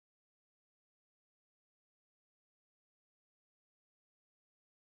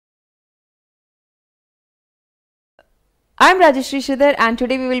I'm Rajeshri Shridhar and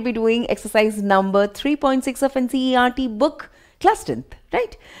today we will be doing exercise number 3.6 of NCERT book, class 10th,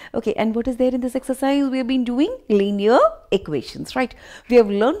 right? Okay, and what is there in this exercise? We have been doing linear equations, right? We have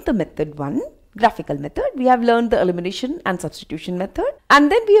learned the method 1, graphical method. We have learned the elimination and substitution method.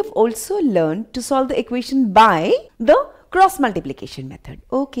 And then we have also learned to solve the equation by the cross multiplication method.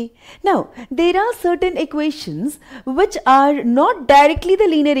 Okay, now there are certain equations which are not directly the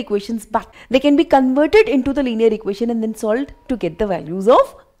linear equations, but they can be converted into the linear equation and then solved to get the values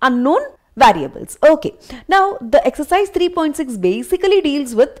of unknown variables. Okay, now the exercise 3.6 basically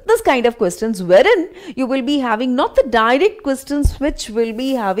deals with this kind of questions wherein you will be having not the direct questions which will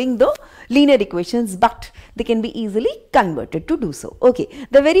be having the linear equations, but they can be easily converted to do so. Okay,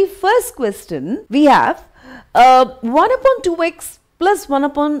 the very first question we have 1 upon 2x plus 1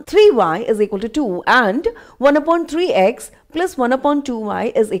 upon 3y is equal to 2 and 1 upon 3x plus 1 upon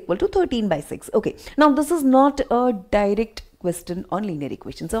 2y is equal to 13 by 6. Okay, now this is not a direct question on linear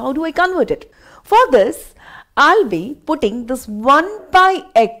equations. So how do I convert it? For this, I'll be putting this 1 by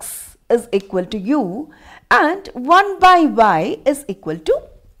x is equal to u and 1 by y is equal to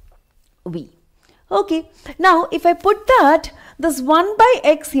v. Okay, now if I put that, this 1 by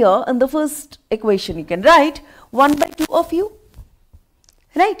x here in the first equation, you can write 1 by 2 of u,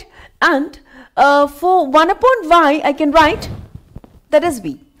 right? And for 1 upon y, I can write that is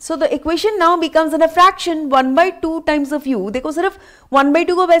v. So the equation now becomes in a fraction 1 by 2 times of u. देखो सिर्फ 1 by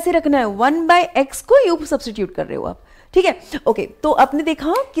 2 को वैसे रखना है, 1 by x को u substitute कर रहे हो आप, ठीक है? ओके, तो आपने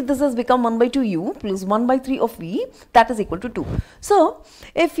देखा कि this has become 1 by 2 u plus 1 by 3 of v, that is equal to 2. So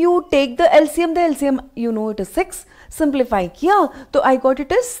if you take the LCM you know it is 6. Simplify किया तो I got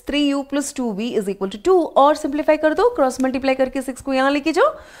it is 3u plus 2v is equal to 2 और simplify कर दो, cross multiply करके 6 को यहाँ लेके जाओ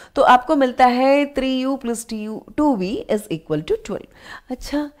तो आपको मिलता है 3u plus 2v is equal to 12.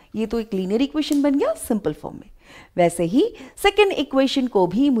 अच्छा, ये तो एक लीनियर इक्वेशन बन गया सिंपल फॉर्म में. वैसे ही सेकेंड इक्वेशन को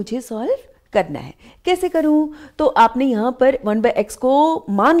भी मुझे सॉल्व करना है. कैसे करूं? तो आपने यहाँ पर 1 by x को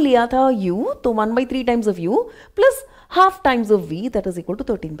मान लिया था u, तो 1 by 3 times of u plus half times of v, that is equal to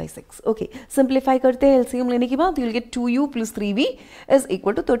 13 by 6. Okay, simplify करते हैं LCM लेने के बाद, you will get 2u plus 3v is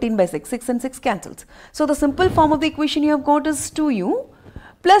equal to 13 by 6. 6 and 6 cancels. So the simple form of the equation you have got is 2u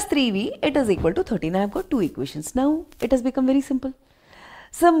plus 3v, it is equal to 13. I have got two equations. Now it has become very simple.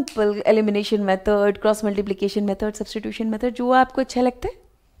 Simple elimination method, cross multiplication method, substitution method, जो आपको अच्छा लगता है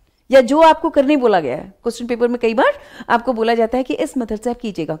या जो आपको करने बोला गया है. क्वेश्चन पेपर में कई बार आपको बोला जाता है कि इस मेथड से आप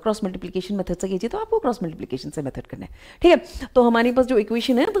कीजिएगा, क्रॉस मल्टीप्लिकेशन मेथड से कीजिए, तो आपको क्रॉस मल्टीप्लिकेशन से मेथड करना है, ठीक है? तो हमारे पास जो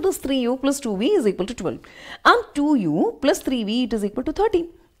इक्वेशन है that is 3u plus 2v is equal to 12 and 2u plus 3v it is equal to 13.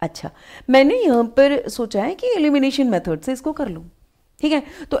 अच्छा, मैंने यहाँ पर सोचा है कि एलिमिनेशन मेथड से इसको कर लूँ, ठीक है?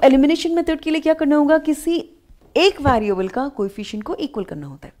 तो एलिमिनेशन मेथड के लिए क्या करना होगा, किसी एक वेरिएबल का कोएफिशिएंट को इक्वल करना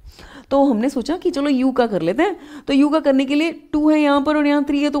होता है. तो हमने सोचा कि चलो u का कर लेते हैं. तो u का करने के लिए 2 है यहाँ पर और यहाँ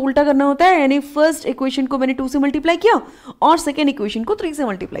 3 है, तो उल्टा करना होता है. यानी फर्स्ट इक्वेशन को मैंने 2 से मल्टीप्लाई किया और सेकेंड इक्वेशन को 3 से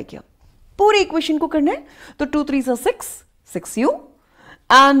मल्टीप्लाई किया. पूरे इक्वेशन को करना है तो 2 3 6u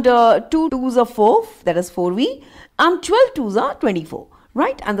and 2 2s are 4, that is 4v and 12 2s are 24.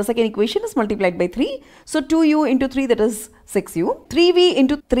 Right, and the second equation is multiplied by 3. So 2u into 3, that is 6u. 3v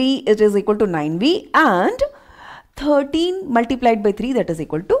into 3, it is equal to 9v and 13 multiplied by 3, that is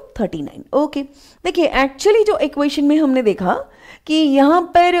equal to 39. Okay, देखिए actually जो equation में हमने देखा कि यहाँ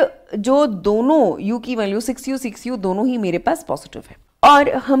पर जो दोनों u की वैल्यू 6u दोनों ही मेरे पास पॉजिटिव है और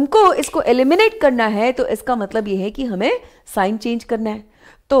हमको इसको एलिमिनेट करना है. तो इसका मतलब ये है कि हमें साइन चेंज करना है.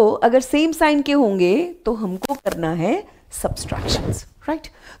 तो अगर सेम साइन के होंगे तो हमको करना है सब्सट्रैक्शंस, राइट?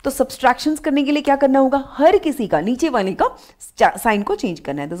 तो सब्सट्रैक्शंस करने के लिए क्या करना होगा, हर किसी का नीचे वाले का साइन को चेंज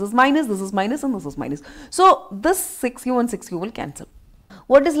करना है. This is minus and this is minus. So this 6u and 6u will cancel.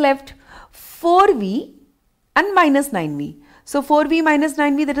 What is left? 4v and minus 9v. So 4v minus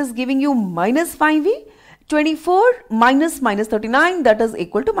 9v, that is giving you minus 5v. 24 minus 39, that is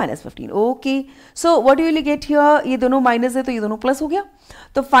equal to minus 15. Okay, so what you will get here, ये दोनों minus है तो ये दोनों plus हो गया,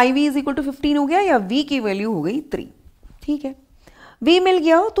 तो 5v is equal to 15 हो गया या v की वैल्यू हो गई 3. ठीक है, v मिल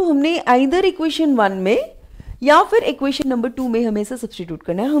गया तो हमने आइदर इक्वेशन 1 में या फिर इक्वेशन नंबर 2 में हमें इसे सब्स्टिट्यूट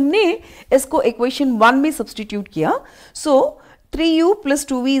करना है. हमने इसको इक्वेशन 1 में सब्स्टिट्यूट किया. सो 3u plus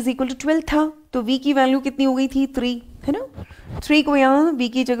 2v is equal to 12 था, तो v की वैल्यू कितनी हो गई थी, 3, है ना? 3 को यहाँ v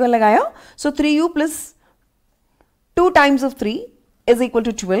की जगह लगाया. सो 3u plus 2 times of 3 is equal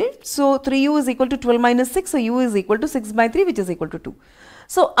to 12. So 3u is equal to 12 minus 6. So u is equal to 6 by 3, which is equal to 2.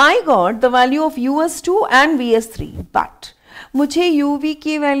 So I got the value of u as 2 and v as 3. But मुझे u v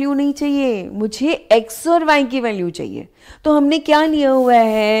की value नहीं चाहिए, मुझे x और y की value चाहिए. तो हमने क्या लिया हुआ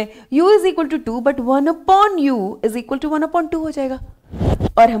है, u is equal to 2 but 1 upon u is equal to 1 upon 2 हो जाएगा.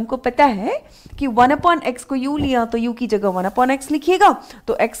 और हमको पता है कि 1/x को u लिया तो u की जगह 1/x लिखिएगा,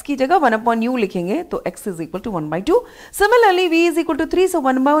 तो x की जगह 1/u लिखेंगे, तो x is equal to 1/2. Similarly, v is equal to 3, so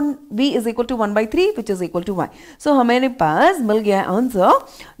 1/v is equal to 1/3, which is equal to y. So हमारे पास मिल गया answer,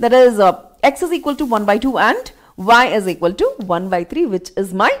 that is x is equal to 1/2 and y is equal to 1/3, which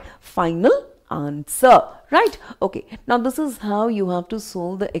is my final answer, right? Okay, now this is how you have to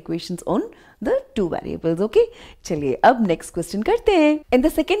solve the equations on the two variables. Okay, चलिए अब next question करते हैं. In the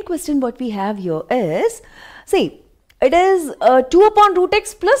second question what we have here is, see, it is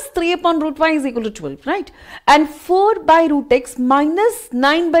 2/√x plus 3/√y is equal to 12, right? And 4/√x minus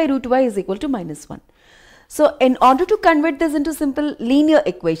 9/√y is equal to -1. So in order to convert this into simple linear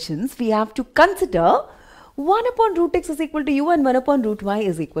equations, we have to consider 1/√x is equal to u and 1/√y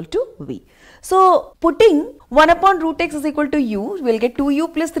is equal to v. So putting 1/√x is equal to u, we'll get 2u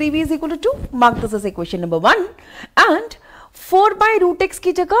plus 3v is equal to 2. Mark this as equation number 1. And 4/√x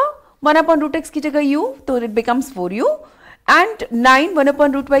की जगह 1/√x की जगह u, so it becomes 4u. And 9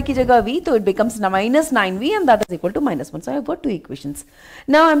 1/√y की जगह v, so it becomes minus 9v, and that is equal to -1. So I have got two equations.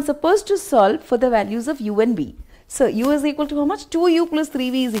 Now I am supposed to solve for the values of u and v. So u is equal to how much? 2u plus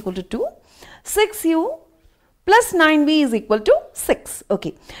 3v is equal to 2. 6u plus 9v is equal to 6.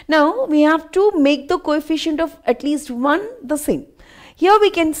 Okay, now we have to make the coefficient of at least one the same. Here we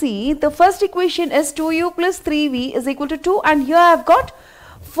can see the first equation is 2u plus 3v is equal to 2, and here I have got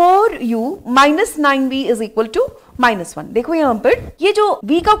 4u minus 9v is equal to -1. देखो यहाँ पर ये जो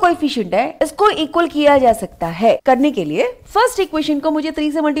v का coefficient है इसको equal किया जा सकता है. करने के लिए फर्स्ट इक्वेशन को मुझे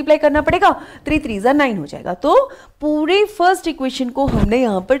 3 से मल्टीप्लाई करना पड़ेगा. 3 3 9 हो जाएगा, तो पूरे फर्स्ट इक्वेशन को हमने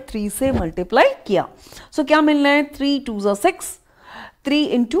यहाँ पर 3 से मल्टीप्लाई किया. सो क्या मिलना है? 3 2 6, 3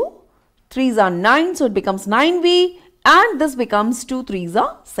 into 3 9, so it becomes 9v and this becomes 2 3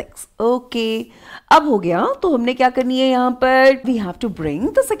 6. Okay, अब हो गया. तो हमने क्या करनी है यहाँ पर? We have to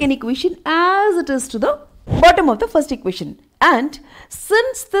bring the second equation as it is to the bottom of the first equation, and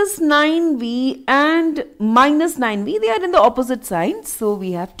since this 9v and minus 9v they are in the opposite sign, so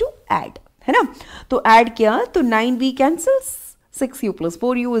we have to add, है ना? तो add किया तो 9v cancels, 6u plus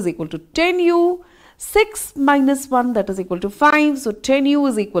 4u is equal to 10u, 6 minus 1 that is equal to 5, so 10u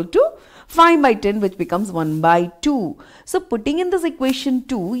is equal to 5/10, which becomes 1/2. So putting in this equation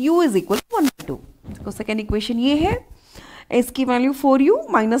 2, u is equal to 1/2. तो second equation ये है, इसकी value 4u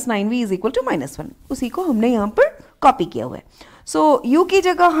minus 9v is equal to -1. उसी को हमने यहाँ पर copy किया हुआ है. सो u की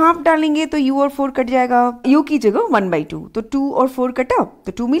जगह हाफ डालेंगे तो u और 4 कट जाएगा. u की जगह 1/2, तो 2 और 4 कटा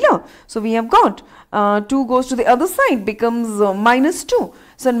तो 2 मिला. So we have got 2 goes to the other side, becomes -2.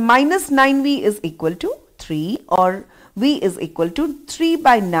 So minus 9v is equal to 3, or v is equal to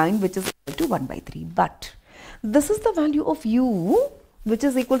 3/9, which is equal to 1/3. But this is the value of u, which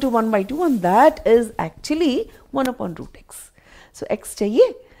is equal to 1/2, and that is actually 1/√x. So x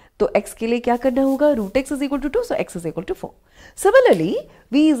चाहिए तो x के लिए क्या करना होगा? √x is equal to 2, so x is equal to 4. Similarly,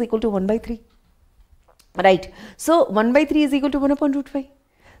 v is equal to 1/3, right? So 1/3 is equal to 1/√y.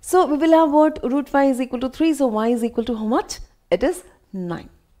 So we will have what? √y is equal to 3, so y is equal to how much? It is 9,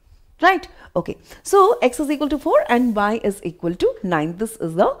 right? Okay, so x is equal to 4 and y is equal to 9. This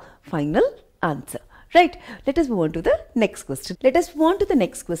is the final answer. Right, let us move on to the next question. Let us move on to the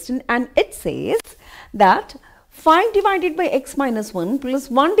next question, and it says that 5 divided by x minus 1 plus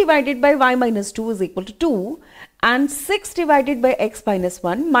 1 divided by y minus 2 is equal to 2, and 6 divided by x minus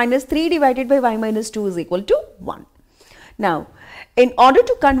 1 minus 3 divided by y minus 2 is equal to 1. Now, in order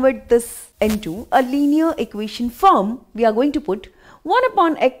to convert this into a linear equation form, we are going to put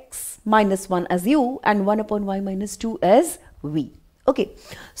 1/x minus 1 as u and 1/y minus 2 as v. Okay,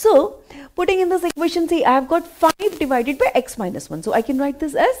 so putting in this equation, see, I have got 5 divided by x minus 1. So I can write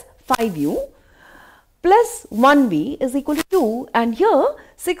this as 5u plus 1v is equal to 2, and here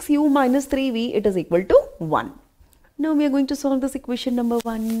 6u minus 3v, it is equal to 1. Now we are going to solve this equation number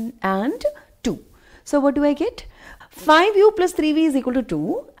 1 and 2. So what do I get? 5u plus 3v is equal to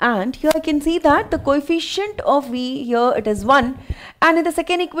 2, and here I can see that the coefficient of v here it is 1, and in the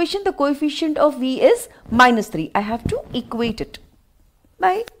second equation the coefficient of v is -3. I have to equate it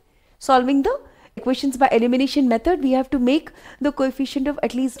by solving the equations by elimination method. We have to make the coefficient of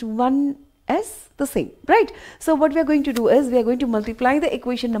at least one as the same, right? So what we are going to do is we are going to multiply the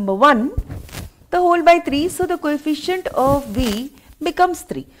equation number 1 the whole by 3, so the coefficient of v becomes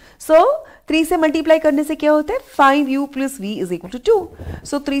 3. So 3 से multiply करने से क्या होता है? 5u plus v is equal to 2.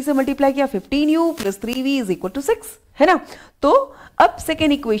 So 3 से multiply किया 15u plus 3v is equal to 6, है ना? तो अब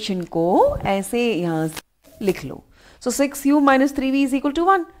सेकेंड इक्वेशन को ऐसे यहाँ से लिख लो. So 6u minus 3v is equal to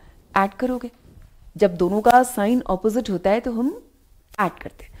 1. Add करोगे. जब दोनों का साइन ऑपोजिट होता है तो हम ऐड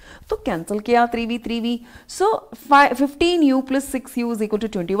करते हैं तो कैंसिल किया 3v 3v. So 15u plus 6u is equal to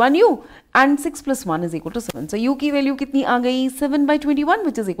 21u and 6 plus 1 is equal to 7. So u की वैल्यू कितनी आ गई 7/21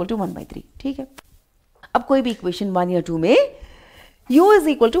 which is equal to 1/3. ठीक है. अब कोई भी इक्वेशन 1 या 2 में u is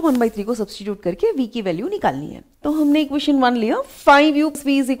equal to 1/3 को सब्सटीट्यूट करके v की वैल्यू निकालनी है. तो हमने इक्वेशन 1 लिया 5u plus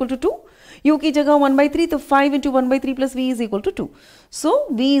v is equal to 2. u की जगह 1/3 तो 5 into 1/3 plus v is equal to 2. So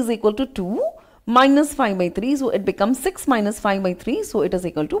v is equal to 2 minus 5/3, so it becomes 6 minus 5/3, so it is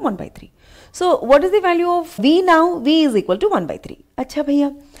equal to 1/3. So what is the value of v now? v is equal to 1/3. अच्छा भैया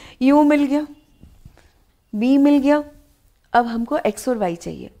u मिल गया, v मिल गया, अब हमको x और y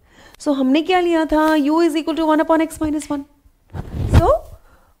चाहिए. So हमने क्या लिया था, u is equal to 1 upon x minus 1. So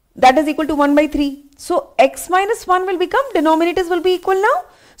that is equal to 1/3. So x minus 1 will become, denominators will be equal now.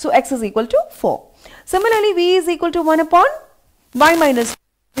 So x is equal to 4. Similarly, v is equal to 1 upon y minus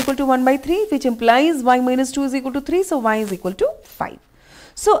 2 equal to 1/3, which implies y minus 2 is equal to 3, so y is equal to 5.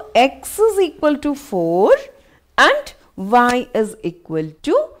 So x is equal to 4 and y is equal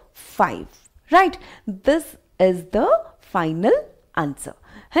to 5, right? This is the final answer,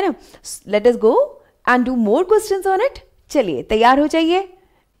 है ना? Let us go and do more questions on it. चलिए तैयार हो जाइए.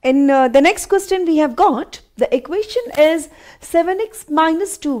 In the next question we have got, the equation is 7x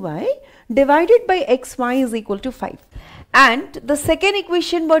minus 2y divided by xy is equal to 5. And the second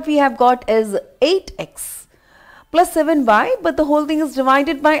equation what we have got is 8x plus 7y, but the whole thing is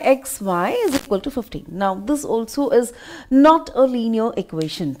divided by xy is equal to 15. Now this also is not a linear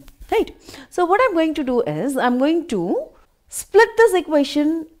equation, right? So what I'm going to do is I'm going to split this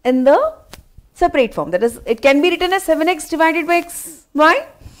equation in the separate form. That is, it can be written as 7x divided by xy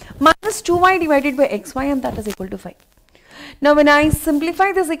minus 2y divided by xy, and that is equal to 5. Now when I simplify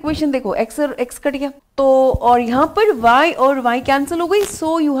this equation, देखो x और x cut गया तो, और यहाँ पर y और y cancel हो गई,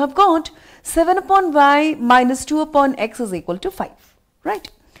 so you have got 7 upon y minus 2 upon x is equal to 5, right?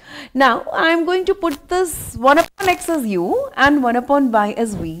 Now I am going to put this 1 upon x as u and 1 upon y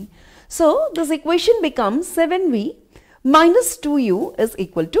as v. So this equation becomes 7v minus 2u is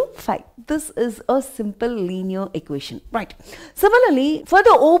equal to 5. This is a simple linear equation, right? Similarly,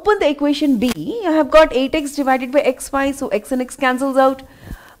 further open the equation b. I have got 8x divided by xy, so x and x cancels out,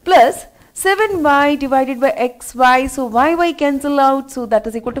 plus 7y divided by xy, so y cancel out, so that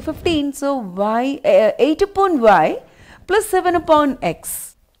is equal to 15. So y 8 upon y plus 7 upon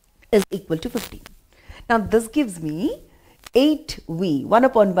x is equal to 15. Now this gives me 8v.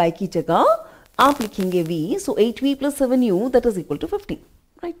 1 upon y की जगह आप लिखेंगे v, so 8v plus 7u, that is equal to 15,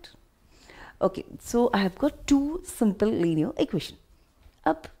 right? Okay, so I have got two simple linear equation.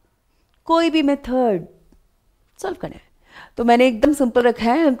 अब कोई भी method solve करना है तो मैंने एकदम सिंपल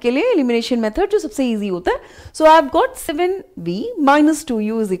रखा है हमके लिए एलिमिनेशन मेथड जो सबसे इजी होता है. सो I have got 7v minus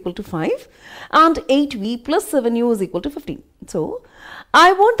 2u is equal to 5 and 8v plus 7u is equal to 15. So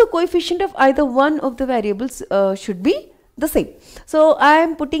I want the coefficient of either one of the variables should be the same. So I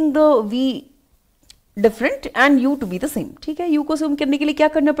am putting the v different and u to be the same. ठीक है, u को सम करने के लिए क्या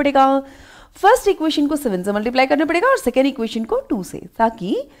करना पड़ेगा, first equation को 7 से मल्टीप्लाई करना पड़ेगा और सेकेंड इक्वेशन को 2 से,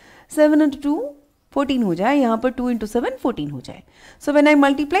 ताकि 7 into 2 14 हो जाए, यहाँ पर 2 into 7 14 हो जाए. So when I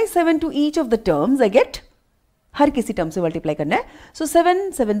multiply 7 to each of the terms, I get, हर किसी टर्म से मल्टीप्लाई करना है. सो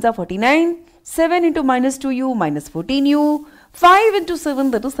 7 7 are 49, 7 into minus 2u minus 14u, 5 into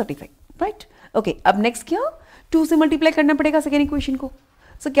 7 that is 35, right? Okay, अब नेक्स्ट क्या, 2 से मल्टीप्लाई करना पड़ेगा सेकेंड इक्वेशन को.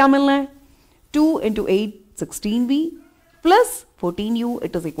 सो क्या मिलना है, 2 into 8 16v plus 14u,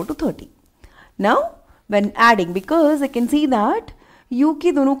 it is equal to 30. Now when adding, because I can see that u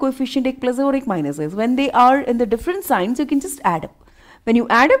के दोनों coefficient एक plus है और एक minus है, when they are in the different signs you can just add up. When you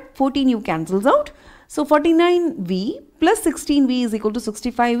add up, 14u cancels out, so 49v plus 16v is equal to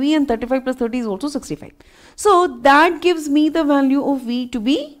 65v and 35 plus 30 is also 65. So that gives me the value of v to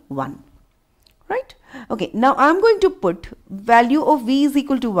be 1, right? Okay, now I'm going to put value of v is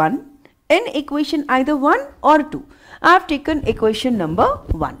equal to 1 in equation either 1 or 2. I have taken equation number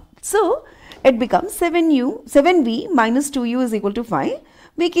 1. So it becomes 7v minus 2u is equal to 5.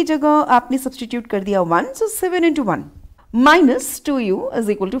 v की जगह आपने substitute कर दिया 1, so 7 into 1 minus 2u is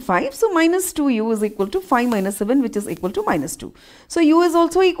equal to 5. So minus 2u is equal to 5 minus 7, which is equal to minus 2. So u is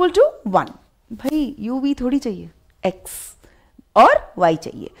also equal to 1. भाई u v थोड़ी चाहिए, x और y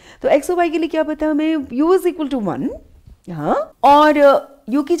चाहिए. तो x और y के लिए क्या पता है हमें, u is equal to 1, हाँ, और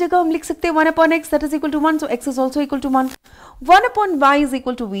u की जगह हम लिख सकते हैं 1 upon x, that is equal to 1, so x is also equal to 1. 1 upon y is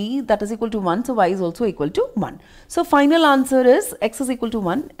equal to v, that is equal to 1, so y is also equal to 1. So final answer is x is equal to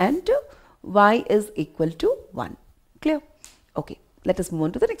 1 and y is equal to 1. Clear? Okay, let us move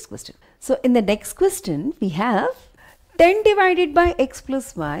on to the next question. So in the next question we have 10 divided by x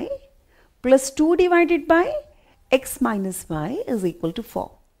plus y plus 2 divided by x minus y is equal to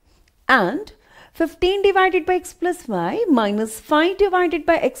 4 and 15 divided by x plus y minus 5 divided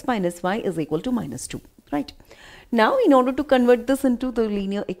by x minus y is equal to minus 2, right? Now, in order to convert this into the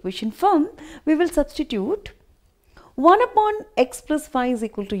linear equation form, we will substitute 1 upon x plus y is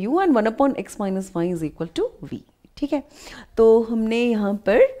equal to u and 1 upon x minus y is equal to v. ठीक है, तो हमने यहाँ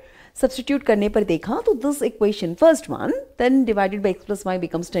पर substitute करने पर देखा तो this equation, first one, then divided by x plus y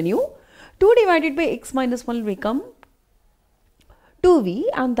becomes 10u, 2 divided by x minus 1 will become 2v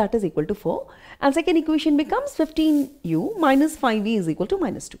and that is equal to 4, and second equation becomes 15u minus 5v is equal to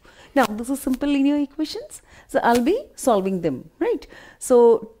minus 2. Now this is simple linear equations, so I'll be solving them, right?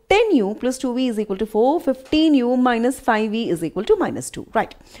 So 10u plus 2v is equal to 4, 15u minus 5v is equal to minus 2,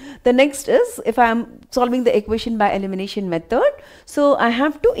 right? The next is, if I am solving the equation by elimination method, so I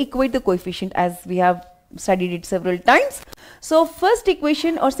have to equate the coefficient as we have studied it several times. So first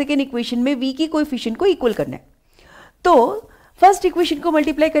equation और second equation में v की coefficient को equal करना है, तो first equation को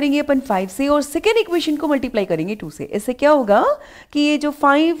multiply करेंगे अपन 5 से और सेकेंड इक्वेशन को मल्टीप्लाई करेंगे 2 से. इससे क्या होगा कि ये जो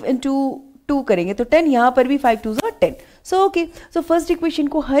 5 इंटू 2 करेंगे तो 10, यहाँ पर भी 5 2 10. So okay, so first equation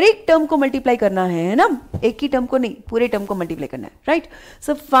को हर एक टर्म को मल्टीप्लाई करना है ना, एक ही टर्म को नहीं, पूरे टर्म को मल्टीप्लाई करना है, right?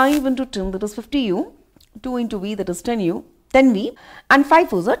 So 5 into 10 that is 50u, 2 into v that is 10v and 5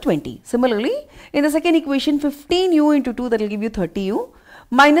 4s are 20. Similarly, in the second equation 15u into 2 that will give you 30u,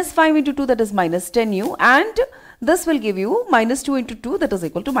 minus 5 into 2 that is minus 10u, and this will give you minus 2 into 2 that is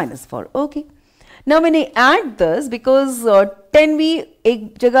equal to minus 4. Okay. Now when I add this, because 10v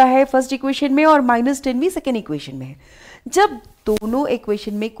एक जगह है first equation में और minus 10v second equation में है, जब दोनों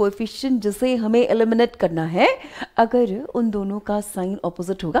equation में कोएफिशिएंट जिसे हमें एलिमिनेट करना है, अगर उन दोनों का साइन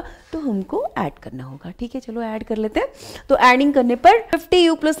ऑपोजिट होगा तो हमको ऐड करना होगा. ठीक है, चलो ऐड कर लेते हैं. तो एडिंग करने पर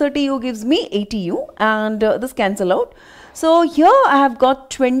 50u plus 30u gives me 80u and this cancel out. So here I have got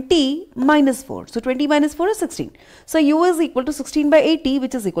 20 minus 4. So 20 minus 4 is 16. So u is equal to 16 by 80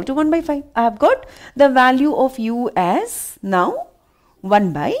 which is equal to 1 by 5. I have got the value of u as now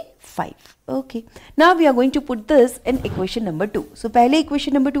 1 by 5. Okay. Now we are going to put this in equation number 2. So पहले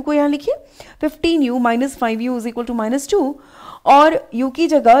equation number 2 को यहाँ लिखिए. 15u minus 5u is equal to minus 2. और u की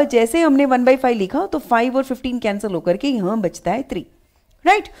जगह जैसे हमने 1 by 5 लिखा तो 5 और 15 कैंसिल होकर के यहाँ बचता है 3.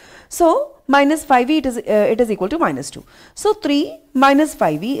 Right? So minus 5v it is equal to minus 2. So 3 minus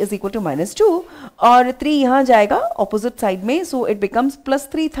 5v is equal to minus 2 और 3 यहाँ जाएगा opposite side में, so it becomes plus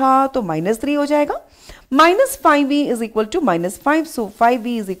 3 था तो minus 3 हो जाएगा. Minus 5v is equal to minus 5, so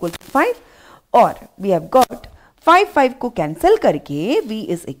 5v is equal to 5 और we have got 5 को कैंसिल करके v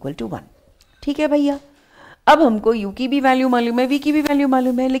is equal to 1. ठीक है भैया, अब हमको u की भी वैल्यू मालूम है, v की भी वैल्यू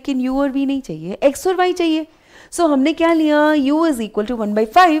मालूम है, लेकिन u और v नहीं चाहिए, x और y चाहिए. So हमने क्या लिया, u is equal to 1 by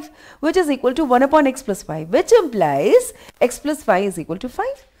 5 which is equal to 1 upon x plus y, which implies x plus y is equal to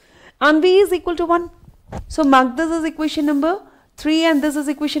 5 and v is equal to 1. So mark this as equation number 3 and this is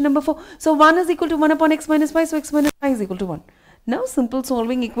equation number 4. So 1 is equal to 1 upon x minus y, so x minus y is equal to 1. Now simple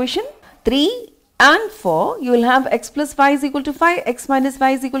solving equation 3 and 4, you will have x plus y is equal to 5, x minus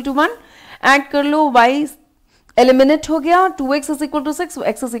y is equal to 1. Add कर लो, y eliminate हो गया, 2x is equal to 6, so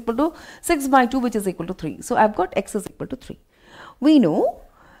x is equal to 6 by 2 which is equal to 3. So I've got x is equal to 3. We know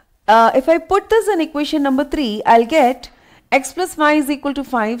if I put this in equation number 3, I'll get x plus y is equal to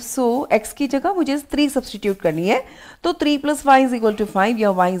 5. So x की जगह मुझे 3 substitute करनी है, तो 3 plus y is equal to 5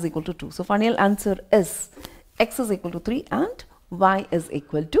 या y is equal to 2. So final answer is x is equal to 3 and y is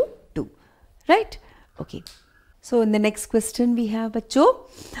equal to 2. Right? Okay. So in the next question we have बच्चों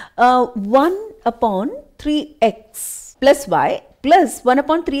 1 upon 3x plus y plus 1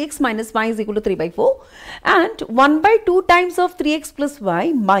 upon 3x minus y is equal to 3 by 4 and 1 by 2 times of 3x plus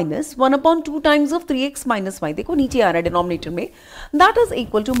y minus 1 upon 2 times of 3x minus y, देखो नीचे आ रहा है denominator में, that is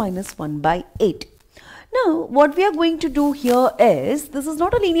equal to minus 1 by 8. Now what we are going to do here is, this is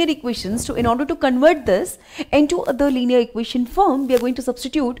not a linear equation, so in order to convert this into the linear equation form, we are going to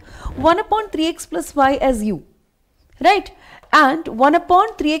substitute 1 upon 3x plus y as u, right? And 1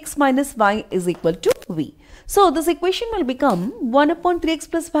 upon 3x minus y is equal to v. So this equation will become 1 upon 3x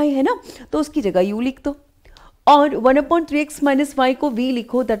plus y है ना, तो उसकी जगह u लिख दो और 1 upon 3x minus y को v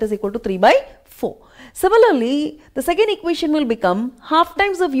लिखो, that is equal to 3 by 4. Similarly, the second equation will become half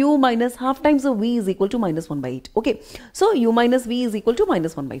times of u minus half times of v is equal to minus 1 by 8. Okay, so u minus v is equal to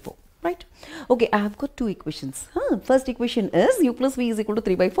minus 1 by 4. Right? Okay, I have got two equations. First equation is u plus v is equal to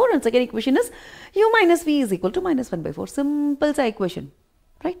 3 by 4 and second equation is u minus v is equal to minus 1 by 4. Simple सा equation.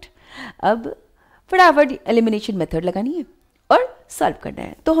 Right? अब फटाफट elimination method लगानी है और solve करना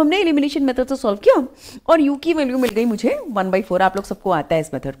है. तो हमने एलिमिनेशन मेथड से सॉल्व किया और u की वैल्यू मिल गई मुझे 1 by 4. आप लोग सबको आता है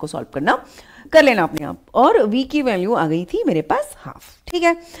इस मेथड को सॉल्व करना, कर लेना अपने आप. और v की वैल्यू आ गई थी मेरे पास हाफ. ठीक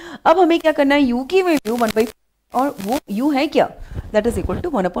है, अब हमें क्या करना है, u की वैल्यू 1 by और वो u है क्या, that is equal to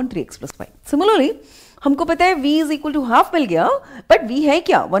 1/3x + y। Similarly हमको पता है v is equal to half मिल गया, बट v है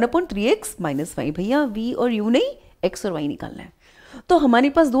क्या 1/3x - y। भैया v और u नहीं, x और y निकालना है। तो हमारे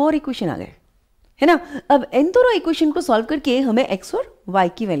पास दो और इक्वेशन आ गए, है ना। अब इन दोनों इक्वेशन को सॉल्व करके हमें x और y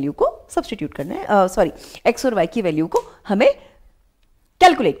की वैल्यू को सब्स्टिट्यूट करना है, सॉरी x और y की वैल्यू को हमें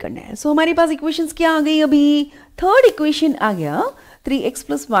कैलकुलेट करना है। सो हमारे पास इक्वेशंस क्या आ गई, अभी थर्ड इक्वेशन आ गया 3x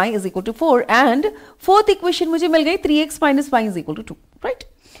 + y = 4 and fourth equation मुझे मिल गई 3x - y = 2, राइट।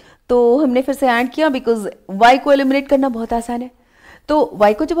 तो हमने फिर से ऐड किया, बिकॉज y को एलिमिनेट करना बहुत आसान है। तो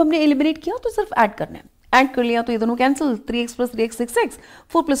y को जब हमने एलिमिनेट किया तो सिर्फ ऐड करना है, ऐड कर लिया तो ये दोनों cancel, 3x + 3x 6x,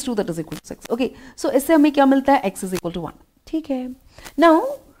 4 + 2 = 6। Okay, सो इससे हमें क्या मिलता है, x = 1। ठीक है, now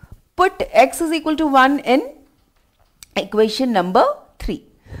put x = 1 in equation number 3।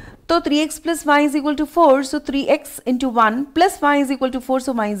 तो 3x + y = 4, सो 3x × 1 + y = 4,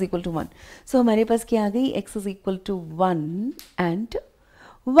 सो y = 1। सो हमारे पास क्या आ गई, x = 1 and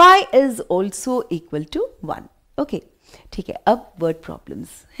y is also equal to 1। Okay, ठीक है। अब वर्ड प्रॉब्लम्स,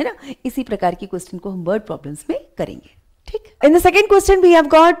 है ना, इसी प्रकार की क्वेश्चन को हम वर्ड प्रॉब्लम्स में करेंगे। ठीक, in the second question we have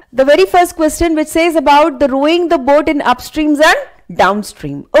got the very first question which says about the rowing the boat in अपस्ट्रीम्स and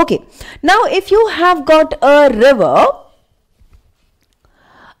downstream. Okay, now if you have got a river,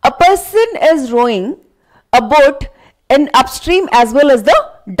 a person is rowing a boat in upstream as well as the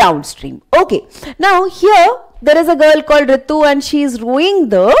downstream. Okay, now here there is a girl called Ritu and she is rowing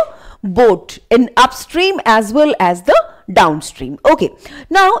the boat in upstream as well as the downstream. Okay,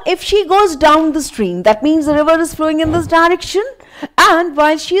 now if she goes down the stream, that means the river is flowing in this direction, and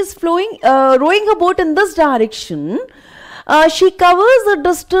while she is rowing her boat in this direction, she covers a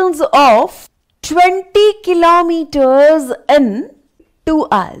distance of 20 kilometers in 2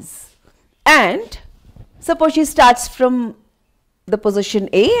 hours. And suppose she starts from the position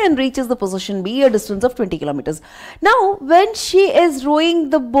A and reaches the position B, a distance of 20 kilometers. Now when she is rowing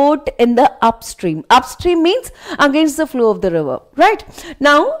the boat in the upstream, upstream means against the flow of the river, right?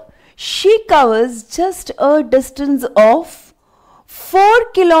 Now she covers just a distance of 4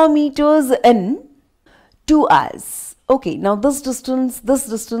 kilometers in 2 hours. Okay, now this distance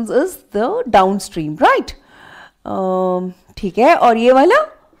is the downstream, right? ठीक है, और ये वाला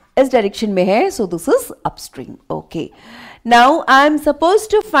इस direction में है, so this is upstream. Okay, now I am suppose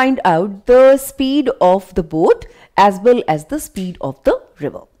to find out the speed of the boat as well as the speed of the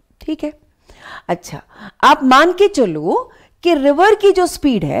river. ठीक है, अच्छा, आप मान के चलो कि रिवर की जो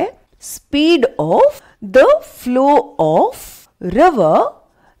स्पीड है, speed of the flow of river,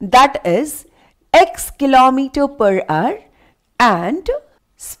 that is x km/h and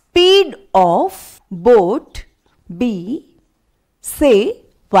speed of boat B, say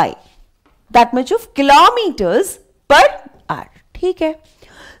y, that much of km/h। ठीक है,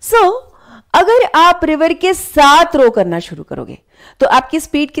 सो अगर आप रिवर के साथ रो करना शुरू करोगे तो आपकी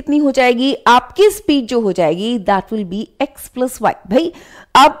स्पीड कितनी हो जाएगी, आपकी स्पीड जो हो जाएगी that will be x + y। भाई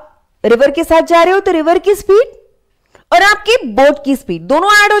आप रिवर के साथ जा रहे हो तो रिवर की स्पीड और आपकी बोट की स्पीड दोनों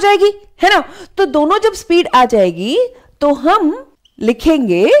ऐड हो जाएगी, है ना। तो दोनों जब स्पीड आ जाएगी तो हम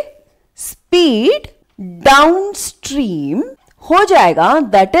लिखेंगे स्पीड डाउनस्ट्रीम हो जाएगा,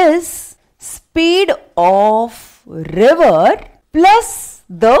 that is speed of river plus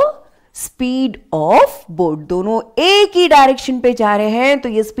the speed of boat. दोनों एक ही डायरेक्शन पे जा रहे हैं तो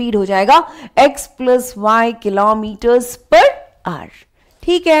ये स्पीड हो जाएगा x + y km/h।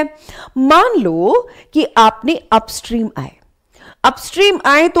 ठीक है, मान लो कि आपने अपस्ट्रीम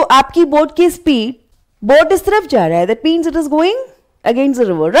आए तो आपकी बोट की स्पीड, बोट इस तरफ जा रहा है, that means it is going against the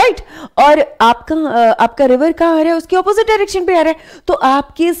river, right, और आपका रिवर कहाँ आ रहा है, उसके ऑपोजिट डायरेक्शन पे आ रहा है, तो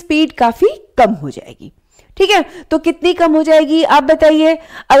आपकी स्पीड काफी कम हो जाएगी। ठीक है, तो कितनी कम हो जाएगी आप बताइए।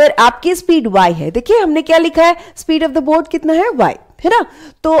 अगर आपकी स्पीड y है, देखिए हमने क्या लिखा है, स्पीड ऑफ द बोट कितना है y, है ना,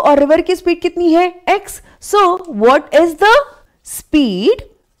 तो और रिवर की स्पीड कितनी है x, so what is the speed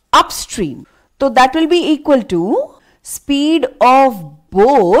upstream, तो that will be equal to speed of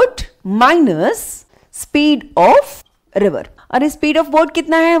boat minus speed of river. और स्पीड ऑफ बोट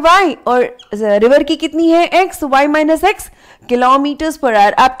कितना है y और रिवर की कितनी है x, y - x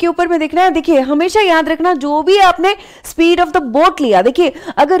km/h। आपके ऊपर में दिख रहा है, देखिए हमेशा याद रखना जो भी आपने स्पीड ऑफ द बोट लिया, देखिए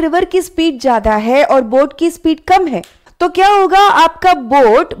अगर रिवर की स्पीड ज्यादा है और बोट की स्पीड कम है तो क्या होगा, आपका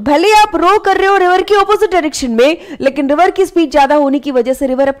बोट भले आप रो कर रहे हो रिवर की ऑपोजिट डायरेक्शन में, लेकिन रिवर की स्पीड ज्यादा होने की वजह से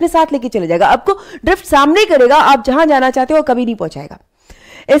रिवर अपने साथ लेके चले जाएगा, आपको ड्रिफ्ट सामने करेगा, आप जहां जाना चाहते हो कभी नहीं पहुंचाएगा।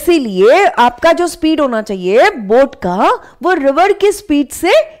 इसीलिए आपका जो स्पीड होना चाहिए बोट का वो रिवर की स्पीड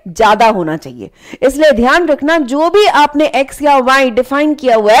से ज्यादा होना चाहिए। इसलिए ध्यान रखना, जो भी आपने x या y डिफाइन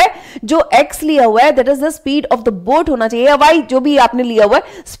किया हुआ है, जो x लिया हुआ है that is the speed of the boat होना चाहिए, या y जो भी आपने लिया हुआ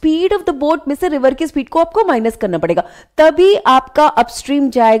है, स्पीड ऑफ द बोट में से रिवर की स्पीड को आपको माइनस करना पड़ेगा, तभी आपका अपस्ट्रीम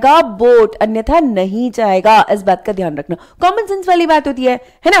जाएगा बोट, अन्यथा नहीं जाएगा। इस बात का ध्यान रखना, कॉमन सेंस वाली बात होती है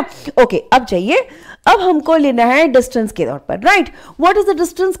ना। ओके, अब जाइए, अब हमको लेना है डिस्टेंस के तौर पर, right. What is the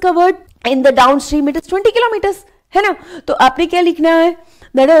distance covered in the downstream? It is 20 kilometres, है ना। तो आपने क्या लिखना है?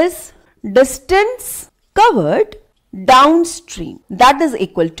 That is distance covered downstream, that is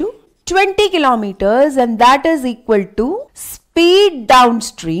equal to 20 kilometers, and that is equal to speed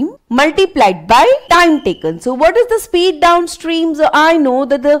downstream multiplied by time taken. So what is the speed downstream? So I know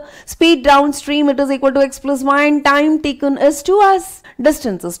that the speed downstream, it is equal to x plus y, and time taken is 2 hours.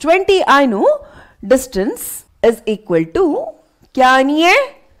 Distance is 20. I know distance is equal to क्या नहीं है?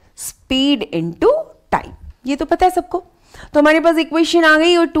 Speed into time. ये तो पता है सबको। तो हमारे पास इक्वेशन आ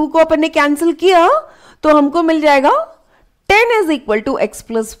गई और 2 को अपन ने कैंसिल किया तो हमको मिल जाएगा 10 is equal to x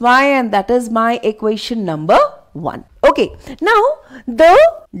plus y, and that is my equation number 1. Okay, now the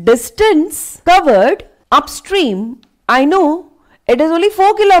distance covered upstream, I know it is only 4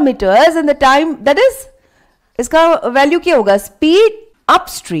 kilometers, and the time, that is, इसका value क्या होगा? Speed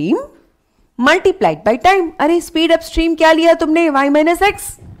upstream multiplied by time. अरे speed upstream क्या लिया तुमने? y minus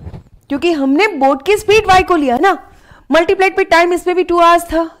x, क्योंकि हमने boat की स्पीड y को लिया ना, मल्टीप्लाइड बाय टाइम, इसमें भी 2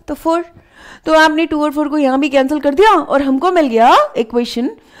 आवर्स था तो 4, तो आपने 2 और 4 को यहां भी कैंसिल कर दिया और हमको मिल गया equation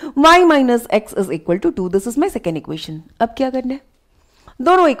y minus x is equal to 2। This is my second equation. अब क्या करना है?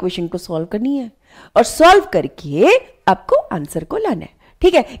 दोनों इक्वेशन को सॉल्व करनी है और सॉल्व करके आपको आंसर को लाना है।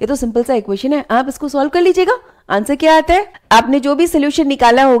 ठीक है, ये तो सिंपल सा इक्वेशन है, आप इसको सॉल्व कर लीजिएगा। आंसर क्या आता है? आपने जो भी सोल्यूशन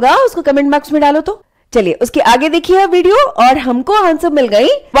निकाला होगा उसको कमेंट बॉक्स में डालो। तो चलिए उसके आगे देखिए वीडियो, और हमको आंसर मिल गई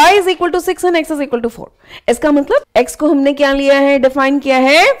y is equal to 6 and x is equal to 4। इसका मतलब x को हमने क्या लिया है? डिफाइन किया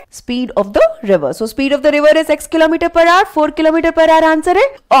है speed of the river. So speed of the river is x kilometre per hour, 4 kilometre per hour answer है,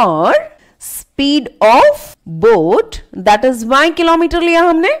 और speed of boat that is y kilometre लिया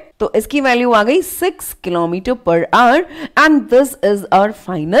हमने, तो इसकी वैल्यू आ गई 6 kilometre per hour, and this is our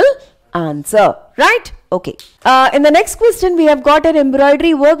final answer, right? Okay. In the next question, we have got an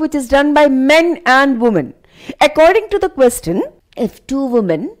embroidery work which is done by men and women. According to the question, if 2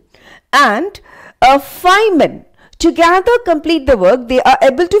 women and 5 men together complete the work, they are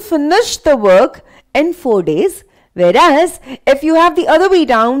able to finish the work in 4 days. Whereas, if you have the other way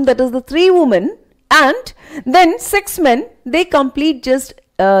down, that is the 3 women and then 6 men, they complete just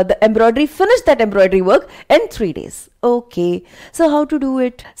the embroidery, finish that embroidery work in 3 days. Okay, so how to do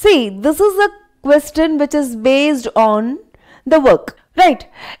it? See, this is a question which is based on the work, right?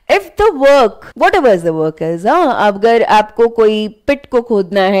 If the work, whatever is the work is, अगर आपको कोई पिट को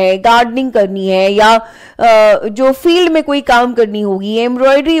खोदना है, gardening करनी है, या जो फील्ड में कोई काम करनी होगी,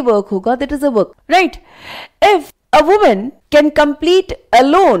 एम्ब्रॉयडरी वर्क होगा, that is a work, right? If a woman can complete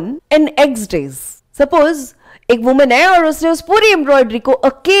alone in X days, suppose एक वुमन है और उसने उस पूरी एम्ब्रॉयडरी को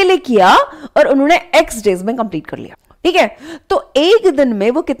अकेले किया और उन्होंने x डेज में कंप्लीट कर लिया, ठीक है, तो एक दिन में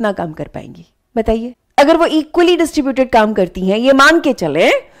वो कितना काम कर पाएंगी बताइए? अगर वो इक्वली डिस्ट्रीब्यूटेड काम करती हैं, ये मान के चले,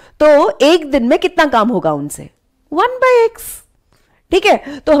 तो एक दिन में कितना काम होगा उनसे? 1/x, ठीक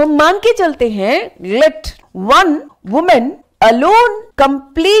है। तो हम मान के चलते हैं, late 1 woman alone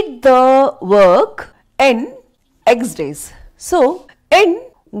complete the work in x days. So in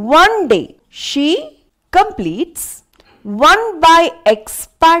 1 day she completes 1/x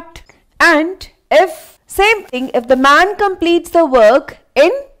part, and if same thing, if the man completes the work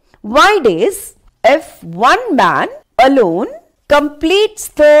in y days, if one man alone completes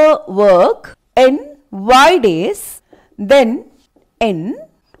the work in y days, then in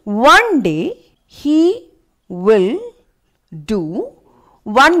 1 day he will do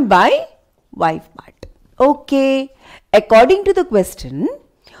 1/y part. Okay, according to the question,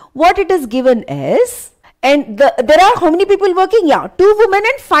 what it is given is, and there are how many people working? Yeah, 2 women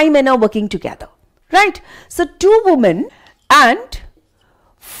and 5 men are working together, right? So 2 women and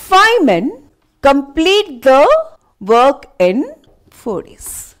 5 men complete the work in 4 days.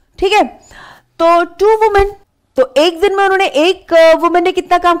 ठीक है, तो 2 women, तो एक दिन में उन्होंने, एक woman ने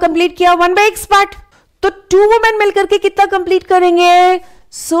कितना काम कंप्लीट किया? 1/x part. तो 2 वुमेन मिलकर के कितना कंप्लीट करेंगे?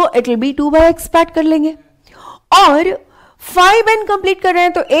 So it will be 2/x part कर लेंगे। और 5 मैन कंप्लीट कर रहे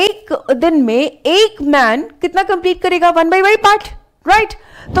हैं, तो एक दिन में एक मैन कितना कंप्लीट करेगा? 1/y part, right?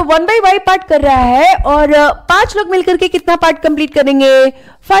 तो 1/y पार्ट कर रहा है, और 5 लोग मिलकर के कितना पार्ट कंप्लीट करेंगे?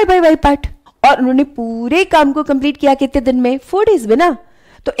 5/y part. और उन्होंने पूरे काम को कंप्लीट किया कितने दिन में? 4 डेज में ना।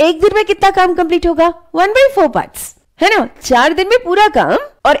 तो एक दिन में कितना काम कंप्लीट होगा? 1/4 पार्ट्स, है ना, 4 दिन में पूरा काम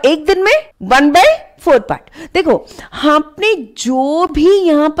और 1 दिन में 1/4 पार्ट। देखो आपने जो भी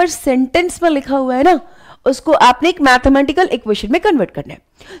यहां पर सेंटेंस में लिखा हुआ है ना, उसको आपने एक मैथमेटिकल इक्वेशन में कन्वर्ट करना है।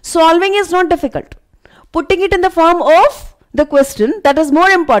 Solving is not difficult, putting it in the form of the question that is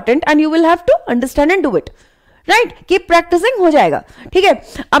more important and you will have to understand and do it, right. Keep practising, हो जाएगा, ठीक है।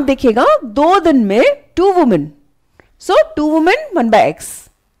 अब देखिएगा 2 दिन में 2 वुमेन, सो 2 वुमेन 1/x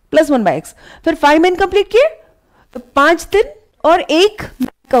प्लस 1/x, फिर 5 men complete किए तो 5 दिन और 1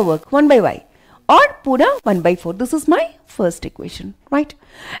 का वर्क 1/y और पूरा 1/4. This is my first equation, right?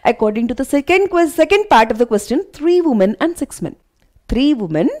 According to the second part of the question, 3 women and 6 men. 3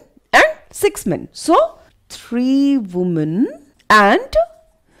 women and 6 men. So 3 women and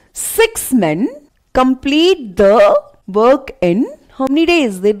 6 men complete the work in how many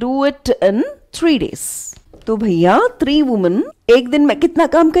days? They do it in 3 days. तो भैया 3 women एक दिन में कितना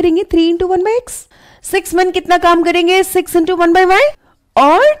काम करेंगे? 3 into 1/x. 6 men कितना काम करेंगे? 6 into 1/y.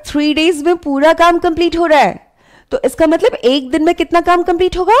 और 3 days में पूरा काम कंप्लीट हो रहा है, तो इसका मतलब एक दिन में कितना काम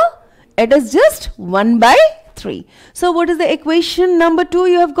कंप्लीट होगा? It is just 1/3. So what is the equation number 2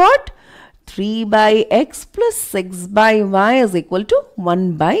 you have got? 3/x plus 6/y is equal to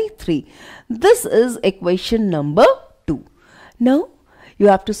 1/3. This is equation number 2. Now you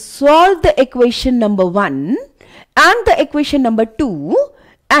have to solve the equation number 1 and the equation number 2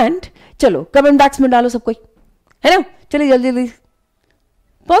 and चलो comment box में डालो सब कोई, है ना। चलिए जल्दी जल्दी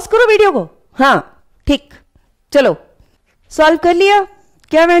पॉज करो वीडियो को। हाँ ठीक, चलो सॉल्व कर लिया।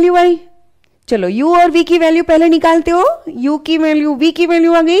 क्या वैल्यू आई? चलो u और v की वैल्यू पहले निकालते हो। u की वैल्यू, v की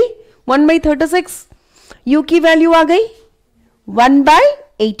वैल्यू आ गई 1/36, u की वैल्यू आ गई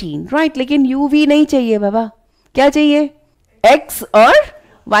 1/18, राइट। लेकिन u v नहीं चाहिए बाबा, क्या चाहिए? x और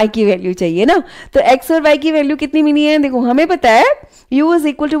y की वैल्यू चाहिए ना। तो x और y की वैल्यू कितनी मिली है? देखो हमें पता है u is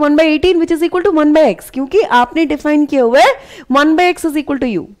equal to 1/18 which is equal to 1/x, क्योंकि आपने डिफाइन किया हुआ है 1/x is equal to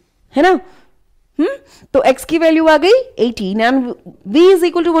u, है ना। तो x की वैल्यू आ गई 18 and v is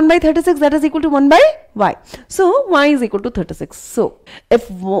equal to 1/36, that is equal to 1/y. So y is equal to 36. So if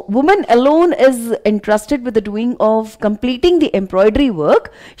woman alone is entrusted with the doing of completing the embroidery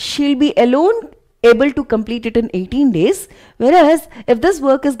work, she'll be alone able to complete it in 18 days, whereas if this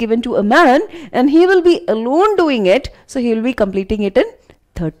work is given to a man and he will be alone doing it, so he will be completing it in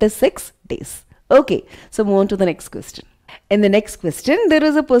 36 days. Okay, so move on to the next question. In the next question, there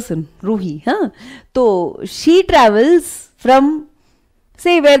is a person, Ruhi, huh? So she travels from,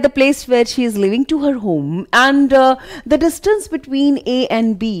 say, where the place where she is living to her home, and the distance between A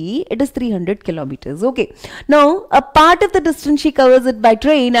and B, it is 300 kilometers. Okay, now a part of the distance she covers it by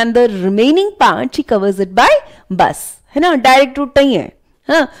train and the remaining part she covers it by bus, है ना, direct route नहीं है।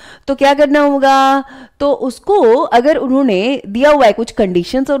 हाँ, तो क्या करना होगा? तो उसको अगर उन्होंने दिया हुआ है कुछ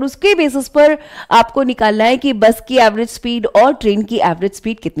कंडीशंस और उसके बेसिस पर आपको निकालना है कि बस की एवरेज स्पीड और ट्रेन की एवरेज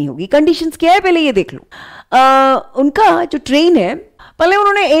स्पीड कितनी होगी। कंडीशंस क्या है पहले ये देख लो। उनका जो ट्रेन है, पहले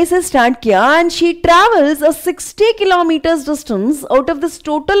उन्होंने ए से स्टार्ट किया and she travels a 60 kilometres distance out of this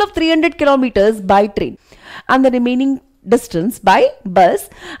total of 300 kilometres by train and the remaining distance by bus,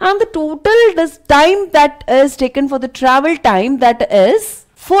 and the total time that is taken for the travel time, that is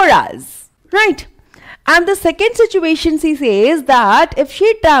 4 hours, right? And the second situation, she says that if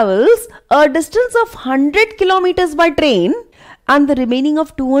she travels a distance of 100 kilometers by train and the remaining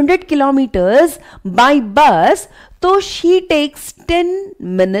of 200 kilometers by bus, so she takes 10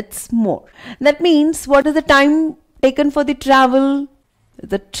 minutes more. That means what is the time taken for the travel?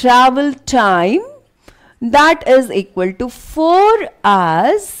 The travel time, that is equal to 4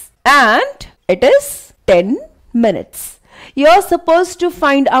 hours and it is 10 minutes. You are supposed to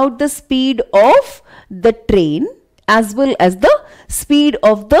find out the speed of the train as well as the speed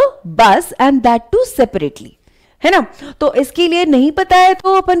of the bus, and that too separately, है ना। तो इसके लिए नहीं पता है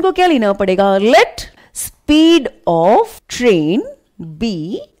तो अपन को क्या लेना पड़ेगा? Let speed of train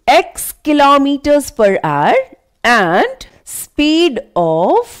be x kilometers per hour and speed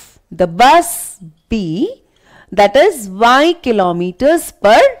of the bus be, that is y kilometers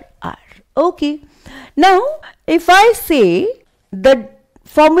per hour. Okay, now if I say the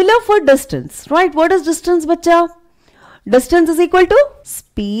formula for distance, right? What is distance bacha? Distance is equal to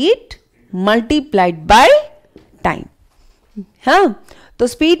speed multiplied by time. हाँ, तो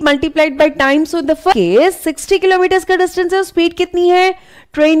speed multiplied by time. So the first case 60 kilometres का distance है, speed कितनी है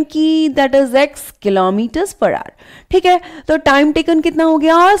train की? That is x kilometres per hour, ठीक है। तो टाइम टेकन कितना हो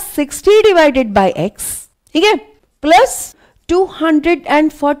गया? 60 डिवाइडेड बाय x, ठीक है, plus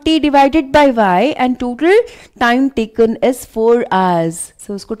 240 divided by y, and total time taken is 4 hours.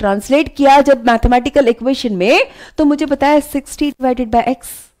 सो उसको ट्रांसलेट किया जब मैथमेटिकल इक्वेशन में, तो मुझे पता है 60 divided by x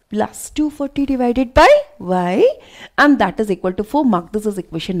plus 240 divided by y, and that is equal to 4. Mark this as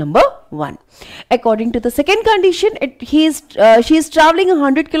equation number 1. According to the second condition, she is traveling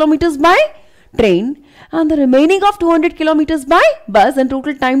 100 kilometers by train and the remaining of 200 kilometers by bus, and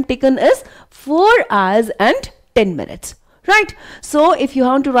total time taken is 4 hours and 10 minutes. Right? So if you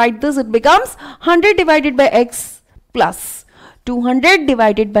want to write this, it becomes 100 divided by x plus 200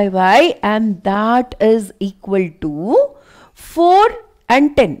 divided by y, and that is equal to 4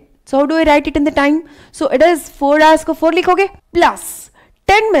 and 10. So how do I write it in the time? So it is 4 hours को 4 लिखोगे plus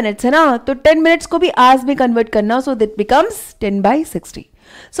 10 minutes है ना, तो 10 minutes को भी hours में convert करना, so that becomes 10 by 60.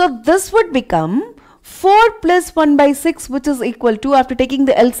 So this would become 4 plus 1 by 6, which is equal to, after taking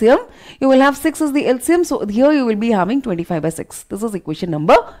the LCM, you will have 6 as the LCM. So here you will be having 25 by 6. This is equation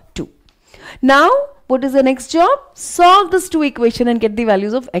number 2. Now, what is the next job? Solve this two equation and get the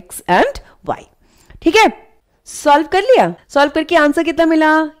values of x and y. ठीक है? Solve कर लिया? Solve करके answer कितना मिला?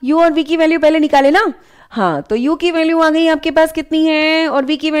 u और v की value पहले निकाले ना? हाँ, तो u की वैल्यू आ गई आपके पास कितनी है और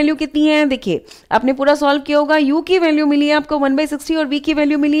v की वैल्यू कितनी है? देखिए, आपने पूरा सॉल्व किया होगा. u की वैल्यू मिली है आपको 1 by 60 और v की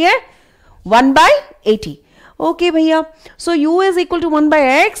वैल्यू मिली है 1 by 80. Okay भैया, so u is equal to 1 by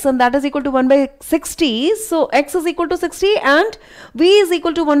x and that is equal to 1 by 60. So x is equal to 60 and v is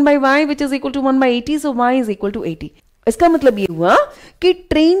equal to 1 by y, which is equal to 1 by 80. So y is equal to 80. इसका मतलब ये हुआ कि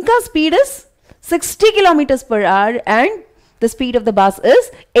train का speed is 60 kilometers per hour and the speed of the bus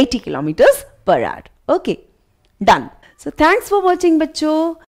is 80 kilometers per hour. Okay, done. So thanks for watching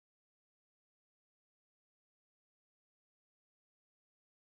बच्चों.